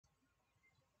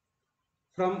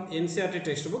from Ncert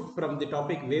textbook from the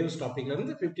topic waves topic la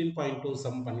irundhu 15.2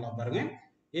 sum பண்ணலாம் பாருங்க.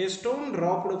 A stone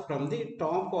dropped from the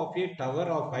top of a tower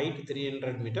of height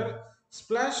 300 meter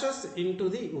splashes into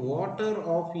the water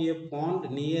of a pond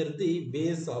near the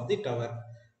base of the tower.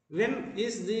 When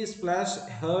is the splash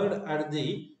heard at the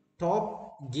top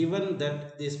given that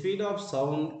the speed of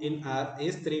sound in air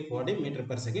is 340 meter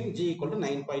per second, g equal to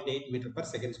 9.8 meter per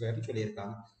second square னு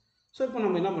சொல்லியிருக்காங்க. So இப்போ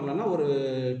நம்ம என்ன பண்ணலாம்னா ஒரு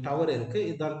tower இருக்குது,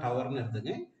 இதுதான் டவர்னு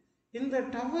எடுத்துங்க. இந்த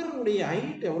டவருடைய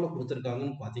ஹைட் எவ்வளோ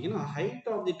கொடுத்துருக்காங்கன்னு பார்த்தீங்கன்னா, ஹைட்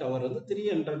ஆஃப் தி டவர் வந்து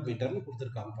 300 மீட்டர்னு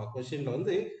கொடுத்துருக்காங்கப்பா. கொஸ்டினில்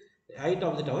வந்து ஹைட்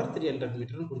ஆஃப் தி டவர் 300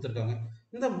 மீட்டர்னு கொடுத்துருக்காங்க.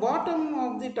 இந்த பாட்டம்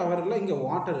ஆஃப் தி டவரில் இங்கே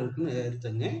வாட்டர் இருக்குன்னு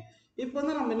எடுத்துங்க. இப்போ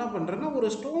வந்து நம்ம என்ன பண்ணுறோன்னா ஒரு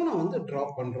ஸ்டோனை வந்து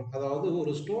ட்ராப் பண்ணுறோம். அதாவது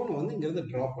ஒரு ஸ்டோனை வந்து இங்கேருந்து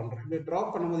ட்ராப் பண்ணுறோம். இப்படி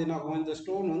ட்ராப் பண்ணும்போது என்ன ஆகும், இந்த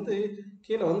ஸ்டோன் வந்து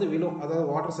கீழே வந்து விழும். அதாவது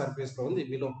வாட்டர் சர்ஃபேஸில் வந்து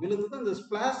விழுந்து தான் இந்த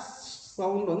ஸ்பிளாஷ்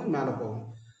சவுண்ட் வந்து மேலே போகும்.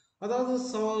 அதாவது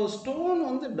ஸ்டோன்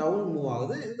வந்து டவுன் மூவ்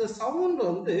ஆகுது, இந்த சவுண்ட்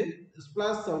வந்து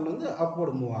ஸ்பிளாஷ் சவுண்ட் வந்து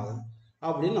அப்வர்டு மூவ் ஆகுது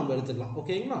அப்படின்னு நம்ம எடுத்துக்கலாம்.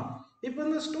 ஓகேங்களா? இப்போ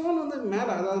இந்த ஸ்டோன் வந்து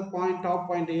மேலே, அதாவது பாயிண்ட் டாப்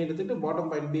பாயிண்ட் ஏ எடுத்துட்டு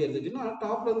பாட்டம் பாயிண்ட் பி எடுத்துக்கிட்டோம்னா,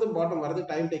 டாப்ல இருந்து பாட்டம் வரது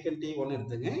டைம் டேக்கன் T1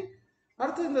 எடுத்துங்க.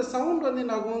 அடுத்து இந்த சவுண்ட் வந்து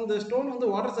என்ன ஆகும், இந்த ஸ்டோன் வந்து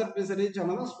வாட்டர் சர்ஃபேஸ் ரீச்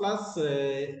ஆனால் ஸ்பிளாஷ்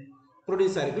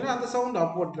ப்ரொடியூஸ் ஆகிருக்குல்ல, அந்த சவுண்ட்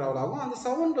அப்வர்ட் ட்ராவல் ஆகும். அந்த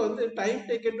சவுண்ட் வந்து time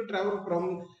taken to travel from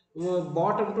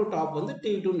bottom to top வந்து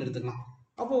T2ன்னு எடுத்துக்கலாம்.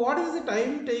 அப்போ what is the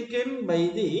time taken by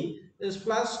the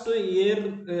splash to air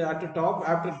at top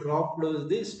after drop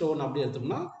the stone அப்படி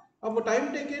எடுத்தோம்னா, அப்போ time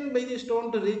taken by the stone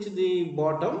to reach the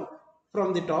bottom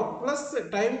from the top plus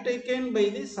time taken by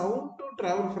the sound to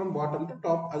travel from bottom to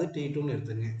top, அது T2ன்னு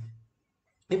எடுத்துங்க.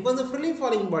 இப்போ வந்து free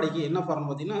falling பாடிக்கு என்ன form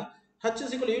பார்த்தீங்கன்னா, h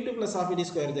is equal to u2 plus half d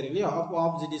square தெரியும் இல்லையா, அப்போ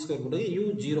half g d square போட்டு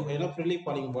u0. ஏன்னா ஃப்ரீ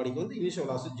ஃபாலிங் பாடிக்கு வந்து இனிஷியல்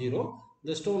வெலாசிட்டி 0,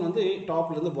 இந்த ஸ்டோன் வந்து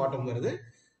டாப்லேருந்து பாட்டம் வருது.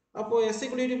 அப்போ s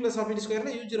equal to u2 plus half d square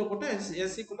u0 போட்டு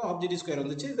s equal to half g d square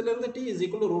வந்துச்சு. இதுல இருந்து t is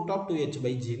equal to root of 2h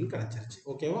by g ன்னு கிடைச்சிருச்சு.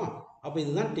 ஓகேவா? அப்போ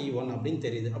இதுதான் T1 அப்படின்னு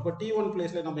தெரியுது. அப்போ T1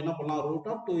 பிளேஸ்ல நம்ம என்ன பண்ணலாம், root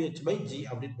of 2h by g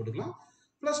அப்படின்னு போட்டுக்கலாம்.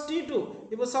 பிளஸ் T2,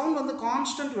 இப்போ சவுண்ட் வந்து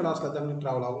கான்ஸ்டன்ட் வெலாசிட்டியில் தான்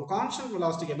ட்ராவல் ஆகும். கான்ஸ்டன்ட்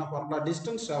வெலாசிட்டிக்கு என்ன formula,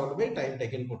 distance travel by time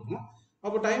taken போட்டுக்கணும்.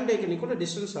 அப்போ time taken equal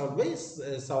distance travel by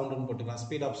சவுண்டுன்னு போட்டுக்கலாம்,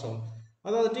 ஸ்பீட் ஆஃப் சவுண்ட்.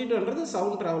 அதாவது T2ன்றது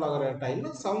சவுண்ட் ட்ராவல் ஆகிற டைம்,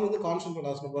 சவுண்ட் வந்து கான்ஸ்டன்ட்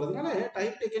வெலாசிட்டியில் போகிறதுனால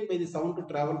time taken by the sound to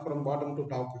travel from bottom to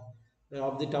top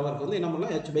of the டவருக்கு வந்து என்ன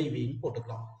பண்ணலாம், h by v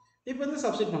போட்டுக்கலாம். இப்போ வந்து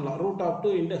சப்ஸ்டிட் பண்ணலாம். Root of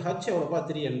 2 into h எவ்வளோப்பா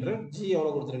 300, g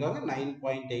எவ்வளோ கொடுத்துருக்காங்க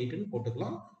 9.8ன்னு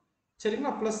போட்டுக்கலாம். சரிங்களா?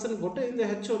 ப்ளஸ்ன்னு போட்டு இந்த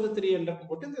h வந்து 300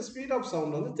 போட்டு இந்த ஸ்பீட் ஆஃப்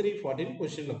சவுண்ட் வந்து 340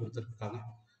 கொஸ்டினில் கொடுத்துருக்காங்க.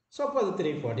 ஸோ அப்போ அது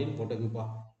 340 போட்டுங்கப்பா.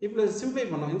 இப்போ சிம்பிளை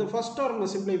பண்ணோம். இந்த ஃபர்ஸ்ட்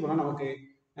டேர்மில் சிம்பிளை பண்ணால் நமக்கு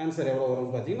ஆன்சர் எவ்வளோ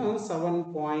வரும்னு பார்த்தீங்கன்னா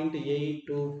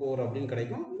 7.824 அப்படின்னு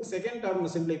கிடைக்கும். இந்த செகண்ட்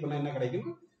டேர்மில் சிம்பிளை பண்ணால் என்ன கிடைக்கும்,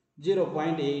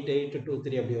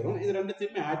 0.8823 அப்படி வரும். இது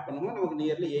ரெண்டுத்தையுமே ஆட் பண்ணுவோம், நமக்கு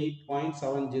நியர்லி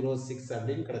 8.706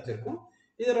 அப்படின்னு கிடைச்சிருக்கும்.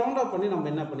 இதை ரவுண்ட் ஆஃப் பண்ணி நம்ம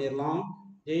என்ன பண்ணிடலாம்,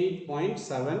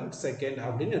 8.7 செகண்ட்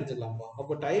அப்படின்னு எடுத்துக்கலாம்ப்பா.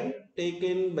 அப்போ time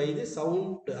taken by the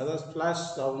sound, அதாவது splash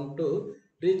sound to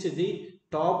reach the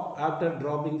top after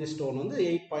dropping the stone வந்து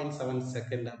 8.7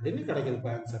 செகண்ட் அப்படின்னு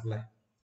கிடைக்குதுப்பா ஆன்சர்ல.